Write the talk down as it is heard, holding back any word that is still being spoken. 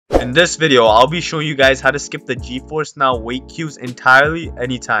In this video, I'll be showing you guys how to skip the GeForce Now wait queues entirely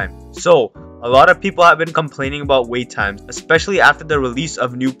anytime. So, a lot of people have been complaining about wait times, especially after the release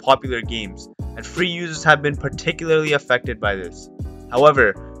of new popular games, and free users have been particularly affected by this.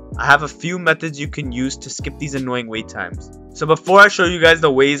 However, I have a few methods you can use to skip these annoying wait times. So before I show you guys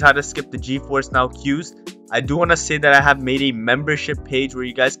the ways how to skip the GeForce Now queues, I do want to say that I have made a membership page where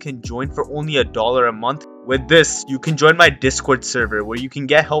you guys can join for only $1 a month. With this, you can join my Discord server where you can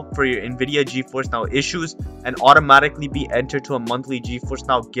get help for your Nvidia GeForce Now issues and automatically be entered to a monthly GeForce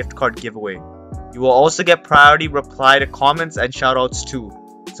Now gift card giveaway. You will also get priority reply to comments and shoutouts too.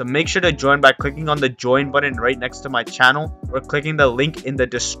 So make sure to join by clicking on the join button right next to my channel or clicking the link in the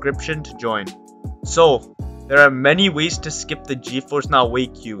description to join. So, there are many ways to skip the GeForce Now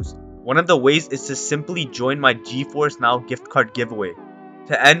wait queues. One of the ways is to simply join my GeForce Now gift card giveaway.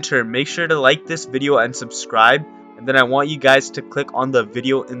 To enter, make sure to like this video and subscribe, and then I want you guys to click on the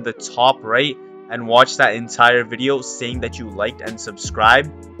video in the top right and watch that entire video saying that you liked and subscribed.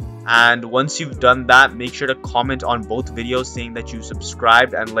 And once you've done that, make sure to comment on both videos saying that you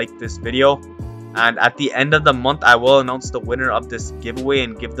subscribed and liked this video. And at the end of the month, I will announce the winner of this giveaway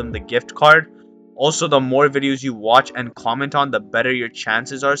and give them the gift card. Also, the more videos you watch and comment on, the better your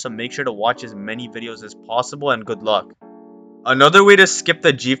chances are, so make sure to watch as many videos as possible, and good luck. Another way to skip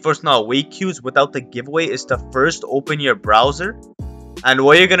the GeForce Now wait queues without the giveaway is to first open your browser. And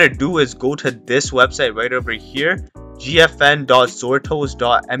what you're going to do is go to this website right over here,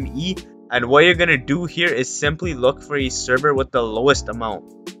 gfn.zortos.me, and what you're going to do here is simply look for a server with the lowest amount.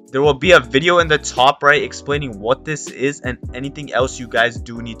 There will be a video in the top right explaining what this is and anything else you guys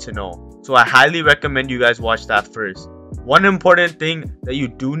do need to know. So I highly recommend you guys watch that first. One important thing that you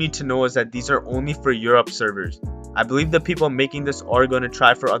do need to know is that these are only for Europe servers. I believe the people making this are going to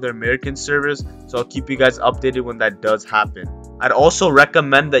try for other American servers, so I'll keep you guys updated when that does happen. I'd also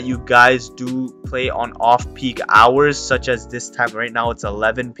recommend that you guys do play on off-peak hours, such as this time right now it's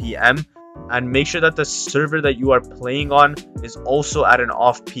 11 p.m. and make sure that the server that you are playing on is also at an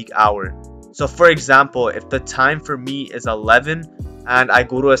off-peak hour. So for example, if the time for me is 11 and I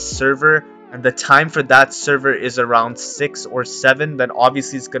go to a server and the time for that server is around 6 or 7, then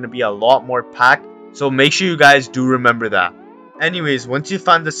obviously it's going to be a lot more packed. So make sure you guys do remember that. Anyways, once you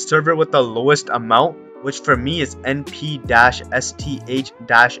find the server with the lowest amount, which for me is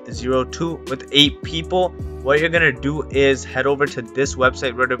NP-STH-02 with 8 people, what you're going to do is head over to this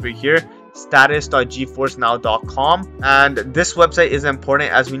website right over here, status.geforcenow.com, and this website is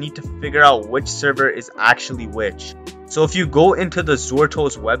important as we need to figure out which server is actually which. So if you go into the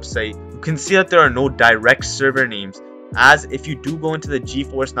Zortos website, you can see that there are no direct server names, as if you do go into the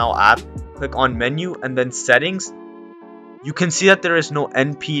GeForce Now app, click on menu and then settings, you can see that there is no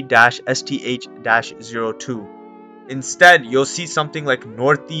NP-STH-02. Instead, you'll see something like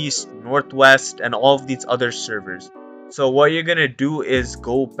Northeast, Northwest, and all of these other servers. So what you're going to do is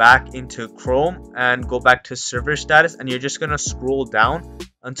go back into Chrome and go back to server status, and you're just going to scroll down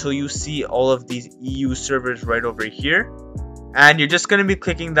until you see all of these EU servers right over here. And you're just going to be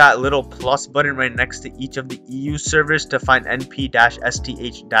clicking that little plus button right next to each of the EU servers to find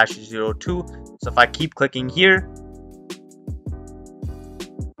NP-STH-02. So if I keep clicking here,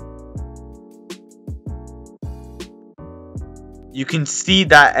 you can see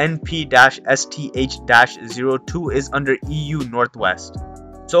that NP-STH-02 is under EU Northwest.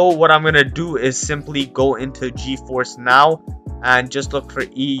 So what I'm going to do is simply go into GeForce Now and just look for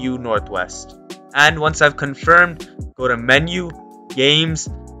EU Northwest. And once I've confirmed, go to menu, games,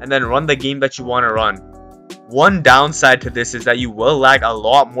 and then run the game that you want to run. One downside to this is that you will lag a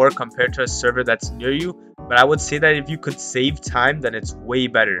lot more compared to a server that's near you, but I would say that if you could save time, then it's way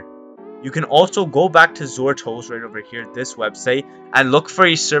better. You can also go back to Zortos right over here, this website, and look for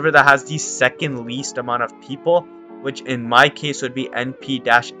a server that has the second least amount of people, which in my case would be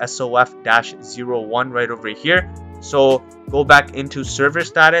NP-SOF-01 right over here. So go back into server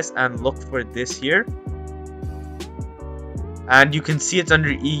status and look for this here. And you can see it's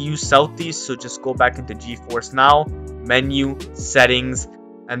under EU Southeast, so just go back into GeForce Now, menu, settings,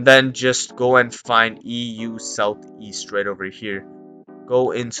 and then just go and find EU Southeast right over here.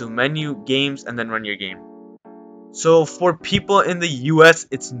 Go into menu, games, and then run your game. So for people in the US,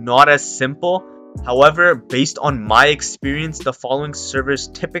 it's not as simple. However, based on my experience, the following servers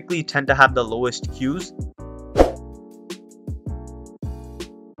typically tend to have the lowest queues.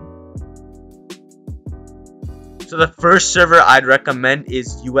 So the first server I'd recommend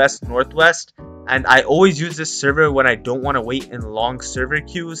is US Northwest, and I always use this server when I don't want to wait in long server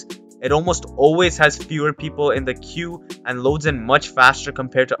queues. It almost always has fewer people in the queue and loads in much faster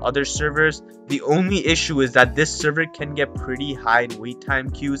compared to other servers. The only issue is that this server can get pretty high in wait time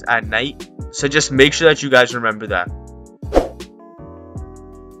queues at night, so just make sure that you guys remember that.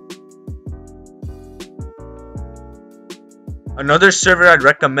 Another server I'd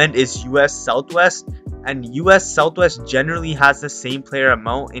recommend is US Southwest, and US Southwest generally has the same player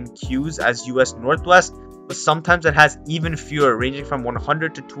amount in queues as US Northwest, but sometimes it has even fewer, ranging from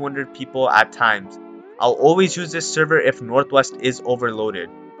 100 to 200 people at times. I'll always use this server if Northwest is overloaded.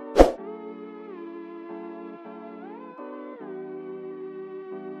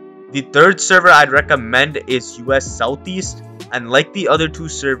 The third server I'd recommend is US Southeast, and like the other two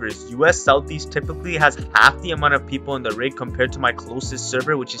servers, US Southeast typically has half the amount of people in the rig compared to my closest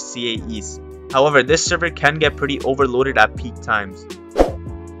server, which is CA East. However, this server can get pretty overloaded at peak times.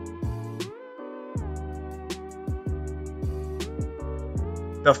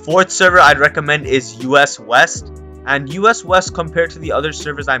 The fourth server I'd recommend is US West, and US West compared to the other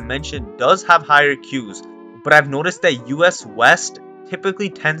servers I mentioned does have higher queues, but I've noticed that US West typically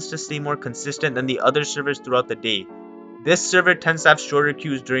tends to stay more consistent than the other servers throughout the day. This server tends to have shorter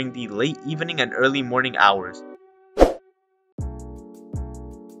queues during the late evening and early morning hours.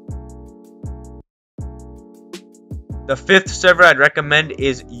 The fifth server I'd recommend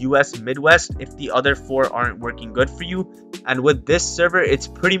is US Midwest if the other four aren't working good for you, and with this server it's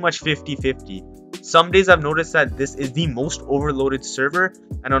pretty much 50-50. Some days I've noticed that this is the most overloaded server,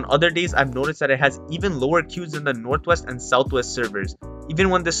 and on other days I've noticed that it has even lower queues than the Northwest and Southwest servers,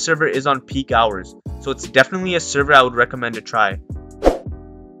 even when this server is on peak hours. So it's definitely a server I would recommend to try.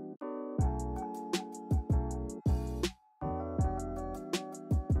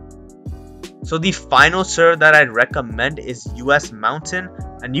 So the final server that I'd recommend is US Mountain,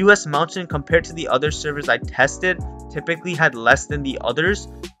 and US Mountain compared to the other servers I tested typically had less than the others.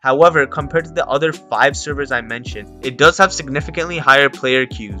 However, compared to the other 5 servers I mentioned, it does have significantly higher player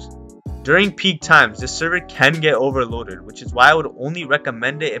queues. During peak times, this server can get overloaded, which is why I would only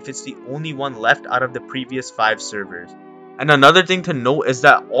recommend it if it's the only one left out of the previous 5 servers. And another thing to note is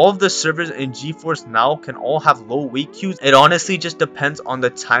that all of the servers in GeForce Now can all have low wait queues. It honestly just depends on the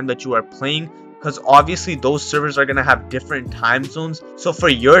time that you are playing, because obviously those servers are going to have different time zones. So for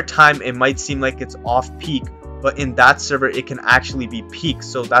your time, it might seem like it's off peak, but in that server it can actually be peak.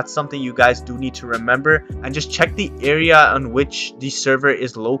 So that's something you guys do need to remember, and just check the area on which the server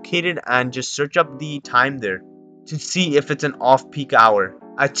is located and just search up the time there to see if it's an off-peak hour.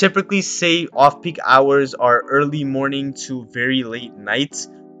 I typically say off-peak hours are early morning to very late nights,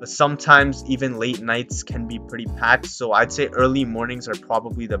 but sometimes even late nights can be pretty packed, so I'd say early mornings are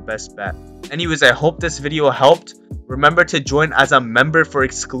probably the best bet. Anyways, I hope this video helped. Remember to join as a member for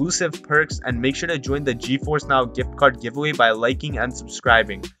exclusive perks, and make sure to join the GeForce Now gift card giveaway by liking and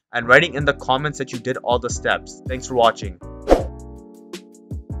subscribing, and writing in the comments that you did all the steps. Thanks for watching.